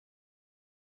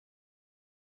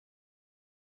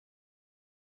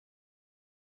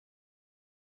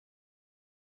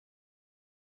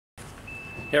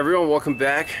Hey everyone, welcome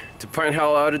back to Pine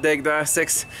Hollow Auto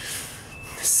Diagnostics.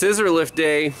 Scissor lift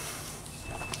day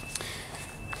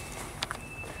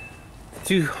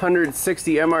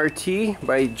 260 MRT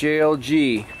by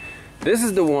JLG. This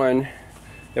is the one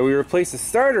that we replaced the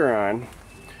starter on,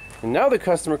 and now the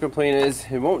customer complaint is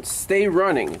it won't stay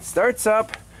running. It starts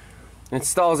up and it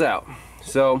stalls out.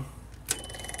 So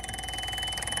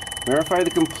verify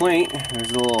the complaint.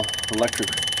 There's a little electric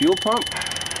fuel pump.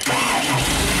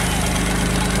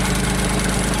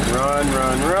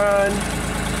 Run.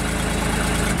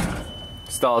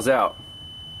 Stalls out.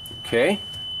 Okay,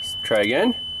 let's try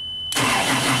again.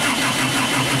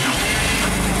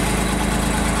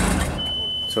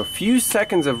 So a few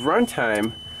seconds of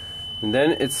runtime, and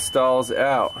then it stalls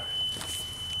out.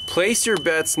 Place your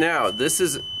bets now. This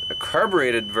is a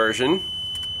carbureted version,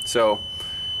 so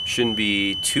shouldn't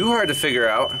be too hard to figure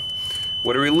out.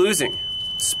 What are we losing?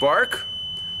 Spark?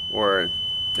 Or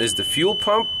is the fuel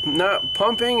pump not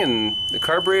pumping and the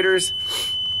carburetor's,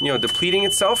 depleting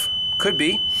itself? Could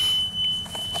be.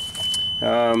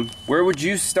 Where would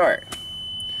you start?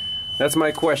 That's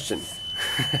my question.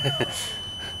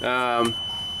 I'm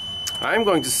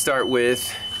going to start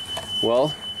with,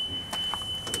 well,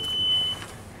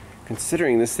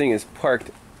 considering this thing is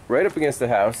parked right up against the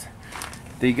house,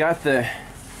 they got the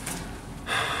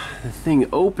thing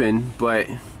open, but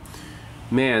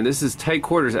man, this is tight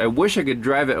quarters. I wish I could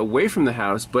drive it away from the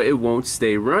house, but it won't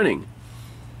stay running.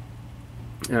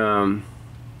 I'm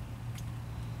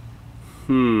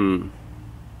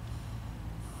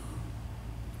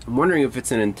wondering if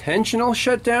it's an intentional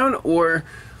shutdown or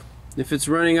if it's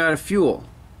running out of fuel.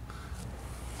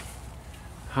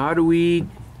 How do we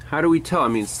tell? I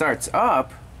mean, it starts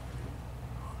up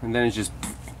and then it just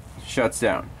shuts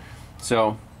down.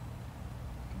 So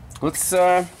let's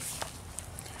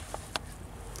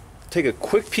take a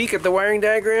quick peek at the wiring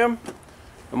diagram.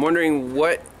 I'm wondering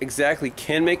what exactly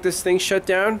can make this thing shut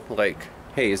down. Like,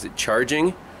 hey, is it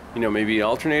charging? Maybe the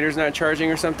alternator's not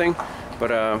charging or something.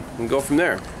 But we can go from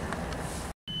there.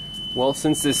 Well,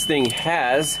 since this thing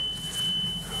has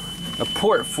a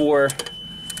port for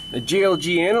a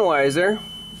JLG analyzer,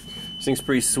 this thing's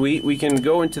pretty sweet. We can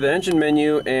go into the engine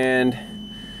menu and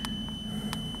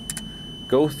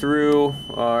go through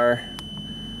our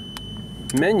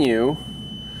menu.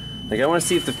 Like, I want to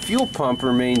see if the fuel pump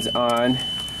remains on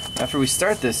after we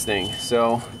start this thing.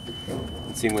 So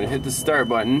let's see, I'm going to hit the start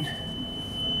button.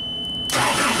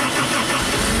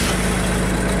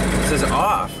 It says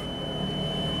off,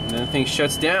 and then the thing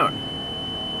shuts down.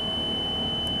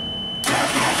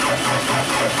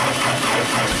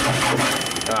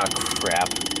 Ah, crap.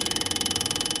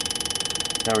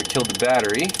 Now we killed the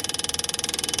battery.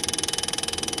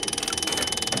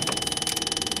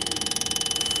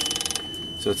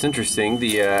 So it's interesting,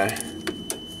 the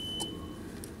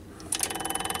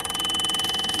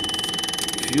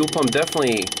fuel pump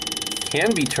definitely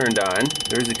can be turned on.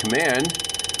 There's a command.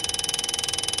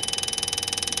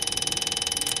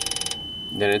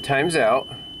 Then it times out,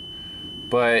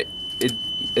 but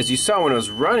as you saw when it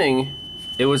was running,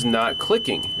 it was not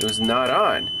clicking. It was not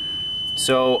on.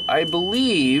 So I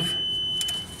believe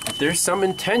that there's some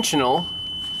intentional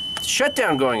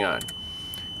shutdown going on.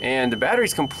 And the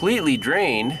battery's completely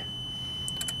drained.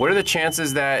 What are the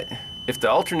chances that if the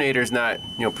alternator is not,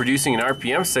 producing an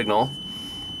RPM signal,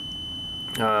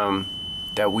 that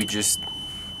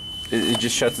it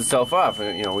just shuts itself off?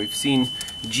 We've seen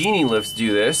Genie lifts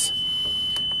do this.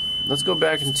 Let's go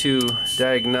back into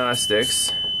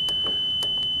Diagnostics,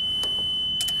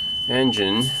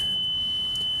 engine,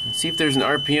 and see if there's an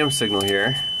RPM signal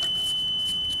here.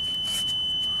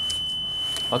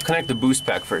 I'll connect the boost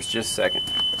pack first, just a second.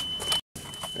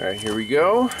 Alright, here we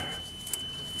go.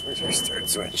 Where's our start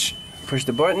switch? Push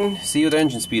the button, see what the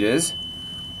engine speed is.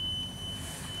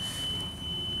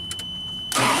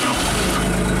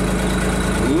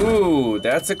 Ooh,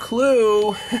 that's a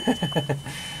clue.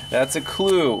 That's a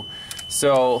clue.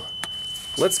 So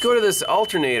let's go to this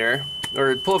alternator,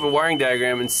 or pull up a wiring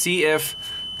diagram and see if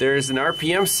there's an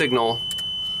RPM signal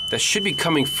that should be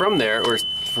coming from there or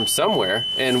from somewhere,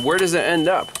 and where does it end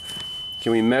up?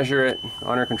 Can we measure it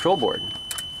on our control board?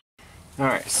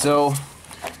 Alright, so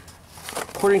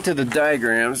according to the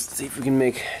diagrams, let's see if we can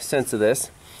make sense of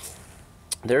this.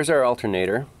 There's our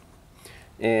alternator,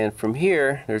 and from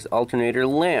here there's alternator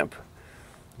lamp.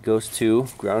 It goes to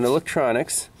ground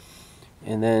electronics,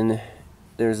 and then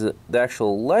there's the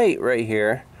actual light right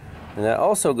here, and that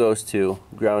also goes to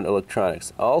ground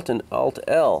electronics, Alt and Alt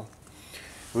L.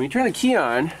 When you turn the key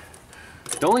on,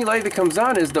 the only light that comes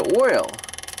on is the oil,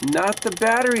 not the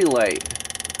battery light.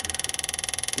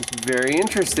 It's very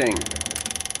interesting.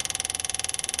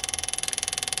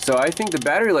 So I think the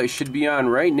battery light should be on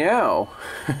right now.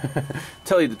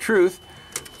 Tell you the truth.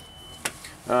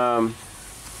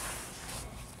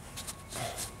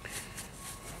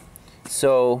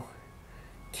 So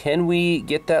can we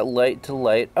get that light to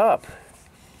light up?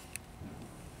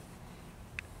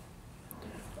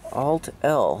 Alt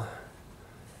L.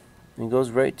 And it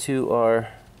goes right to our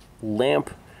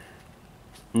lamp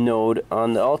node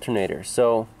on the alternator.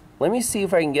 So let me see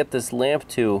if I can get this lamp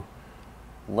to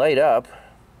light up.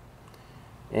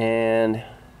 And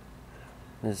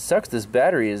it sucks, this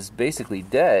battery is basically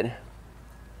dead.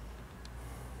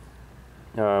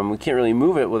 We can't really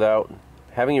move it without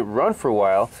having it run for a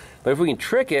while, but if we can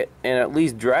trick it and at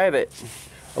least drive it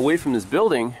away from this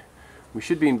building, we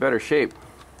should be in better shape.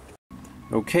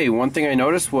 Okay, one thing I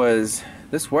noticed was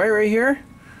this wire right here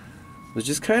was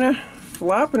just kind of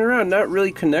flopping around, not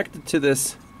really connected to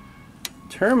this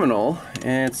terminal,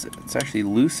 and it's actually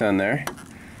loose on there.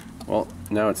 Well,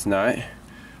 now it's not.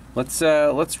 Let's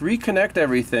reconnect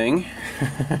everything.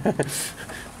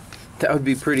 That would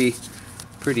be pretty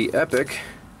epic.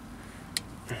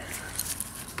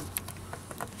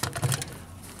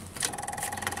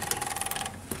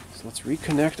 So let's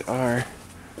reconnect our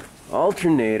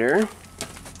alternator.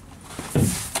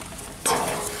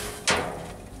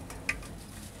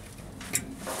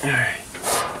 Alright.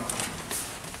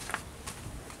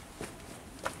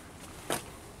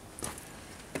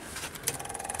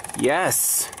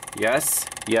 Yes, yes,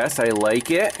 yes, I like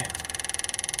it.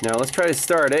 Now let's try to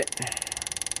start it.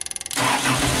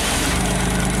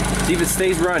 See if it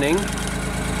stays running.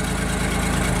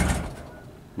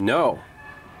 No.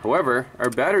 However,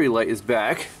 our battery light is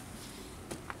back.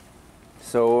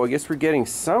 So I guess we're getting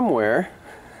somewhere.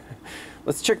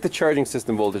 Let's check the charging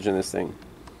system voltage in this thing.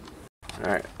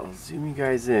 Alright, I'll zoom you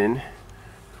guys in.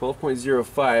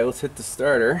 12.05, let's hit the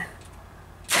starter.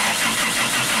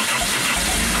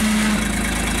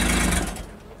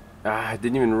 It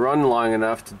didn't even run long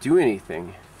enough to do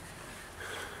anything.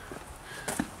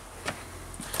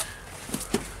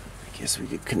 I guess we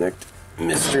could connect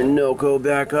Mr. Noco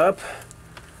back up.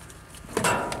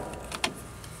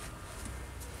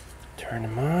 Turn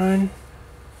him on.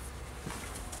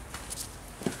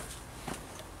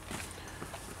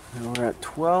 Now we're at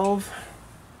 12.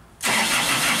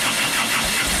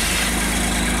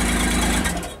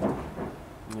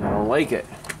 I don't like it.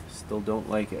 Still don't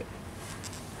like it.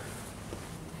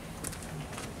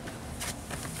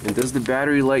 And does the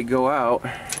battery light go out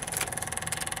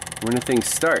when the thing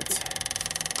starts?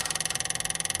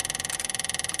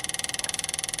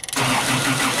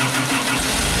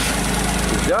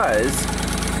 It does.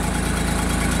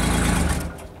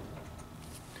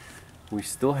 We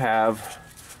still have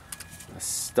a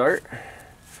start,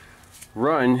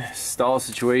 run, stall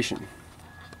situation.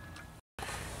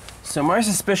 So my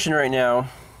suspicion right now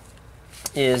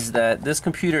is that this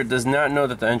computer does not know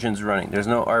that the engine's running. There's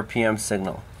no RPM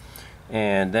signal.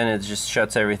 And then it just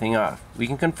shuts everything off. We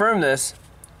can confirm this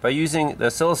by using the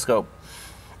oscilloscope.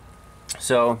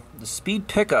 So the speed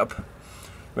pickup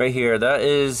right here, that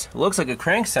looks like a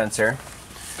crank sensor,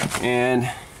 and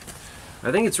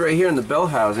I think it's right here in the bell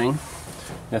housing.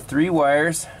 Got 3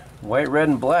 wires, white, red,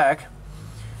 and black,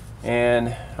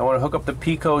 and I want to hook up the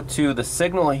Pico to the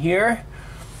signal here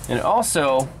and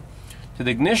also to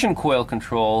the ignition coil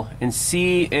control and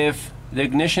see if the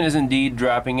ignition is indeed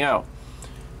dropping out.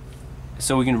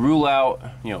 So we can rule out,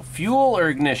 fuel or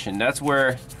ignition. That's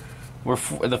where we're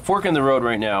the fork in the road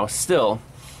right now still.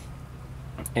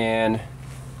 And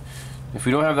if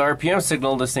we don't have the RPM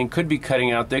signal, this thing could be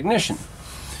cutting out the ignition.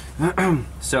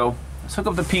 So let's hook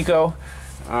up the Pico.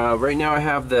 Right now I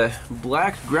have the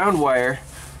black ground wire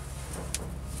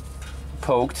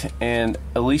poked, and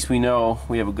at least we know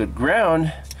we have a good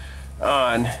ground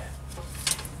on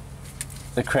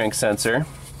the crank sensor.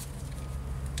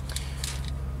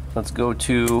 Let's go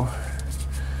to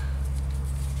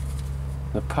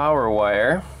the power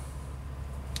wire.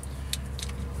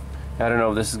 I don't know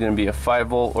if this is going to be a 5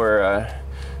 volt or a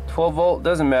 12 volt,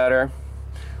 doesn't matter.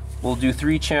 We'll do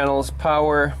 3 channels: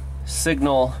 power,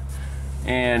 signal,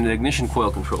 and ignition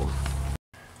coil control.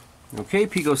 Okay,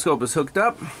 Pico scope is hooked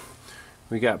up.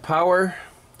 We got power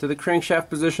to the crankshaft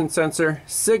position sensor,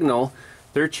 signal,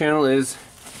 3rd channel is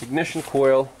ignition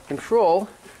coil control,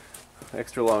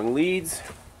 extra long leads.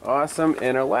 Awesome,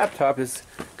 and our laptop is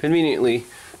conveniently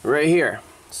right here.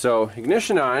 So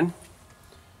ignition on.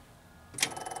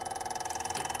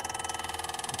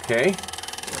 Okay,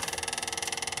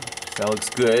 that looks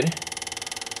good.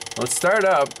 Let's start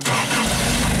up.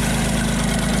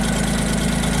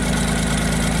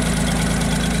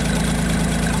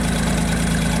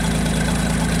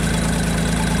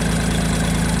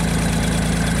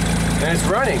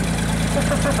 running.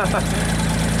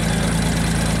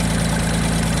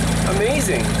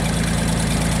 Amazing.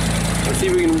 Let's see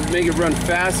if we can make it run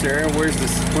faster. Where's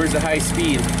the high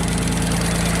speed?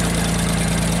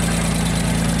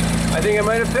 I think I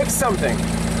might have fixed something.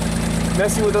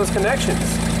 Messing with those connections.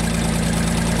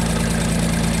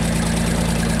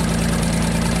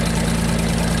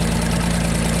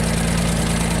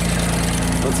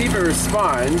 Let's see if it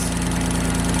responds.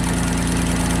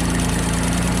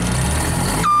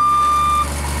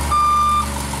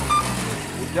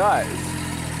 It does.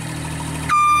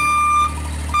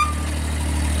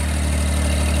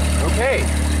 Okay.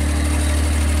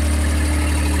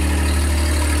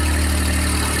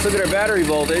 Let's look at our battery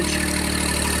voltage.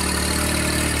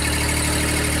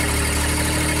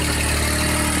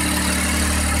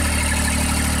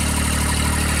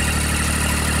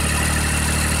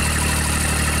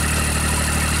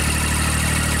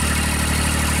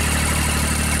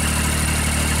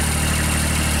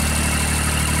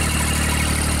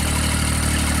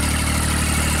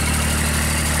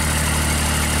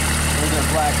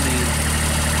 Black lead.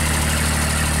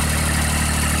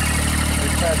 The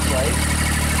test light.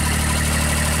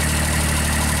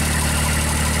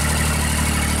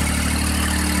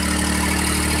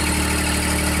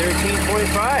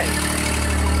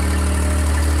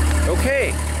 $13.5. Okay.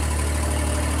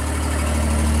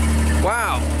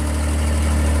 Wow.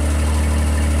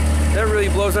 That really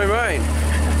blows my mind.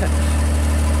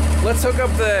 Let's hook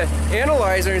up the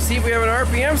analyzer and see if we have an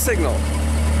RPM signal.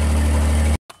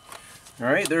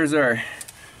 Alright, there's our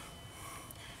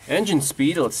engine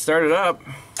speed. Let's start it up.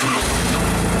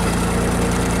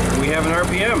 We have an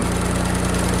RPM.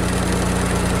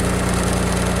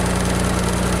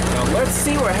 Now let's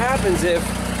see what happens if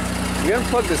we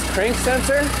unplug this crank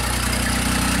sensor.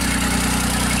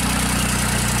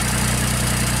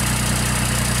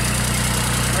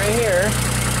 Right here.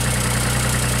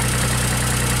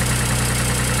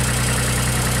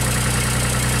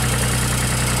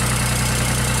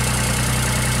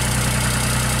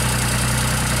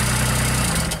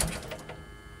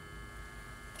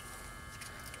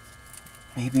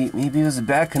 Maybe it was a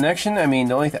bad connection. I mean,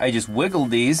 the only I just wiggled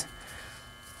these.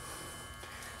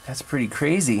 That's pretty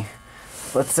crazy.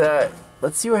 Let's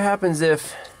see what happens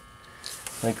if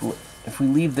we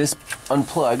leave this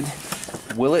unplugged.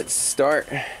 Will it start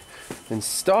and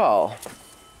stall?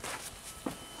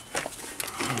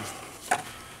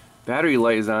 Battery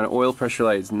light is on. Oil pressure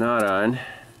light is not on.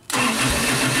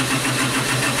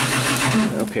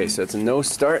 Okay, so it's a no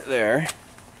start there.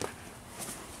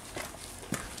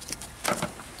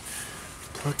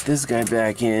 Plug this guy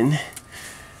back in.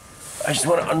 I just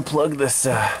want to unplug this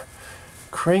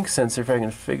crank sensor if I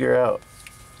can figure out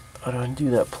how to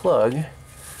undo that plug.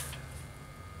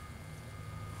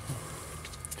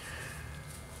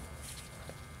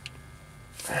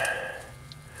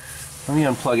 Let me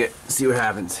unplug it, see what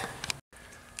happens.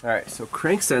 Alright, so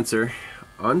crank sensor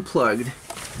unplugged.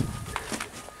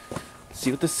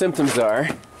 See what the symptoms are.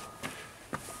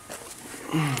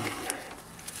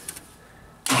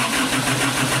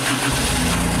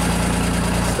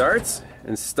 Starts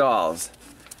and stalls.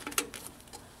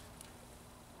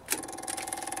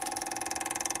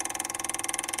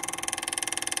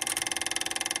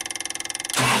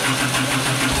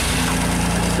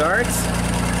 Starts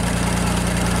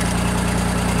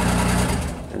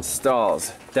and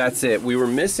stalls. That's it. We were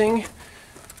missing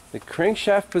the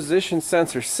crankshaft position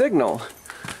sensor signal,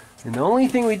 and the only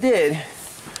thing we did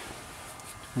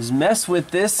was mess with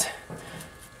this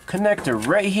connector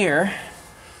right here.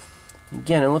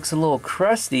 Again, it looks a little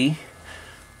crusty,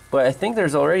 but I think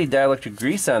there's already dielectric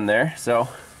grease on there, so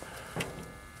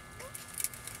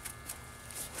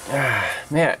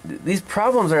man, these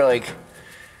problems are like,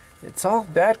 it's all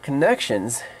bad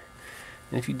connections,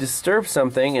 and if you disturb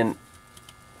something and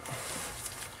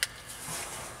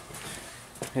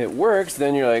it works,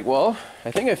 then you're like, well,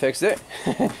 I think I fixed it.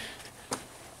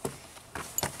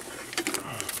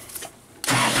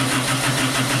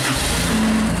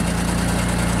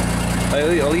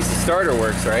 At least the starter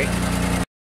works, right?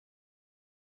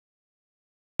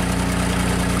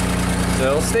 So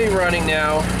it'll stay running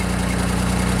now.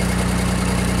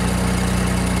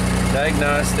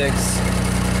 Diagnostics,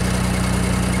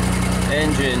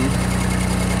 engine.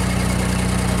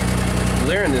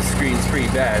 Glare on this screen's pretty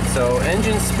bad. So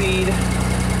engine speed,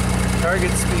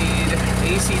 target speed,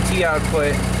 ACT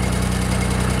output,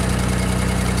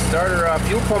 starter up,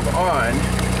 fuel pump on.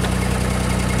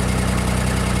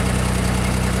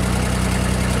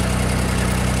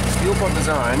 Fuel pump is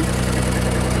on.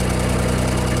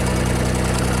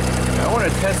 I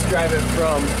want to test drive it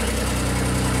from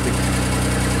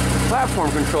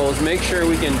platform controls, make sure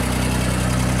we can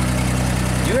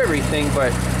do everything,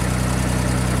 but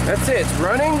that's it, it's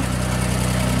running.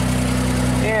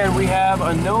 And we have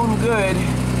a known good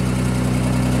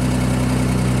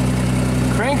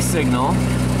crank signal.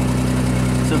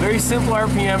 So very simple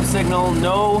RPM signal,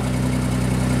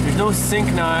 there's no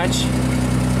sync notch.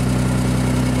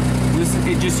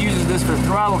 It just uses this for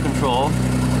throttle control.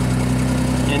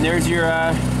 And there's your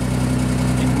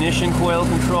ignition coil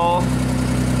control.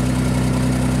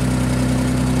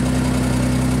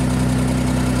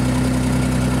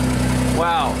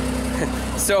 Wow.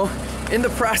 So in the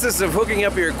process of hooking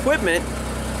up your equipment,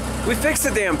 we fixed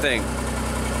the damn thing.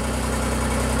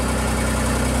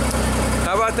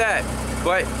 How about that?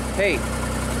 But hey,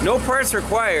 no parts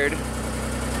required.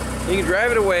 You can drive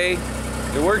it away.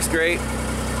 It works great.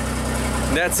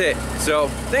 And that's it. So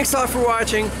thanks a lot for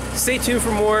watching. Stay tuned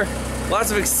for more.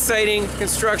 Lots of exciting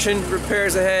construction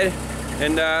repairs ahead.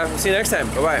 And we'll see you next time.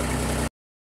 Bye-bye.